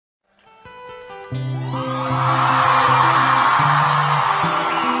You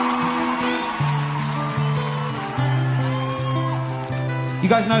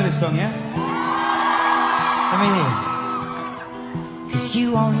guys know this song, yeah? Let me hear. 'Cause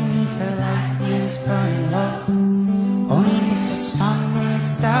you only need the light when it's burning low. Only miss the sun when it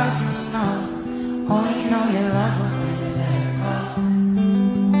starts to snow. Only know you love her when you let her go.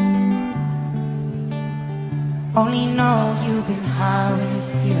 Only know you've been high when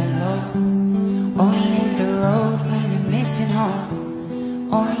you're feeling low. Only hate the road when you're missing home.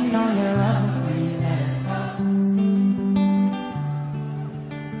 Only know you love her when you let her go.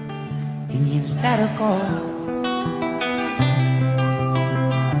 And you let her go.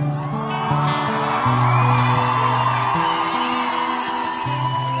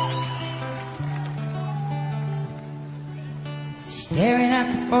 Staring at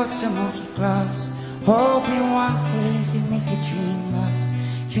the bottom of your glass, hoping one day you make a dream last.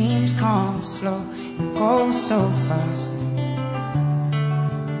 Dreams come slow and go so fast.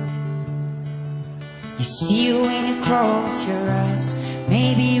 You see it when you close your eyes.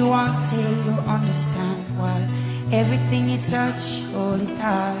 Maybe one day you'll understand why everything you touch surely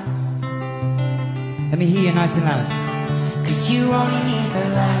dies. Let me hear you nice and loud. 'Cause you only need the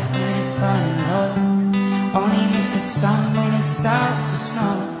light when it's burning low. Only miss the sun when it starts to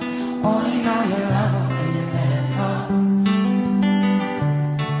snow. Only know you love her when you let her go.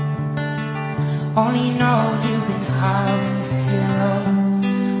 Only know you've been high when you're feeling low.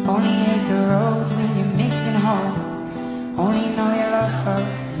 Only hate the road when you're missing home. Only know you love her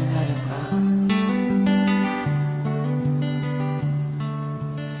when you let her go.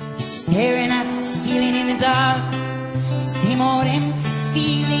 You're staring at the ceiling in the dark. Same old empty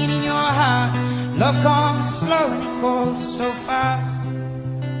feeling in your heart. Love comes slow and it goes so fast.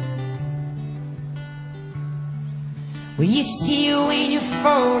 Well, you see it when you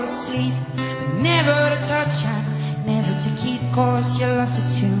fall asleep, but never to touch and never to keep. 'Cause you loved her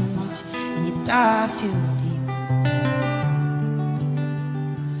too much and you dive too deep.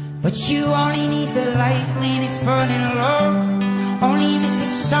 But you only need the light when it's burning low. Only miss the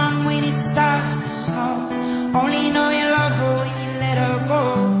sun when it starts to snow. Only know you love her when you let her go.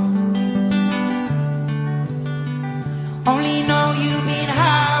 Only know you've been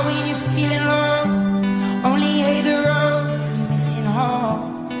high when you're feeling low. Only hate the road when you're missing home.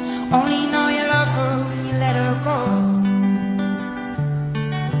 Only know you love her when you let her go.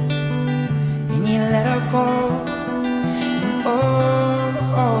 And you let her go. And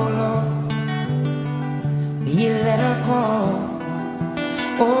oh, oh Lord, when you let her go.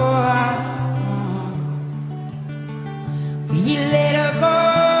 Oh, when you let her go.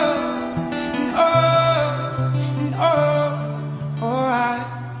 And oh, alright.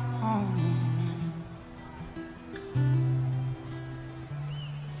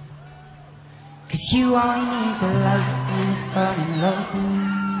 Cause you only need the light when it's burning low.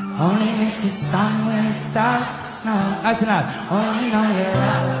 Only miss the sun when it starts to snow. Nice and loud. Only know you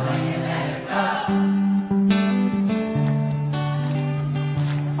love her when you let her go.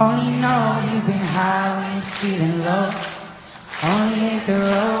 Only know you've been high when you're feeling low. Only hate the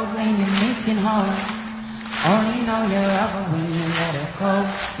road when you're missing home. Only know you love her when you let her go.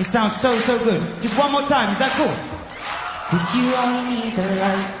 It sounds so good. Just one more time, is that cool? 'Cause you only need the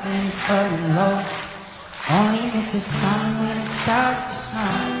light when it's burning low. Only miss the sun when it starts to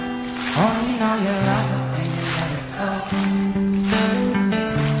snow. Only know you love her when you let her go.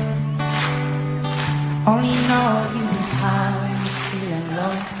 Only know you've been high when you're feeling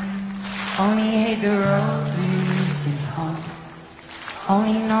low. Only hate the road when you're missing home.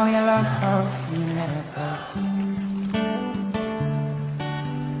 Only know you love her when you let her go.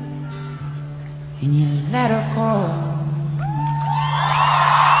 And you let her go.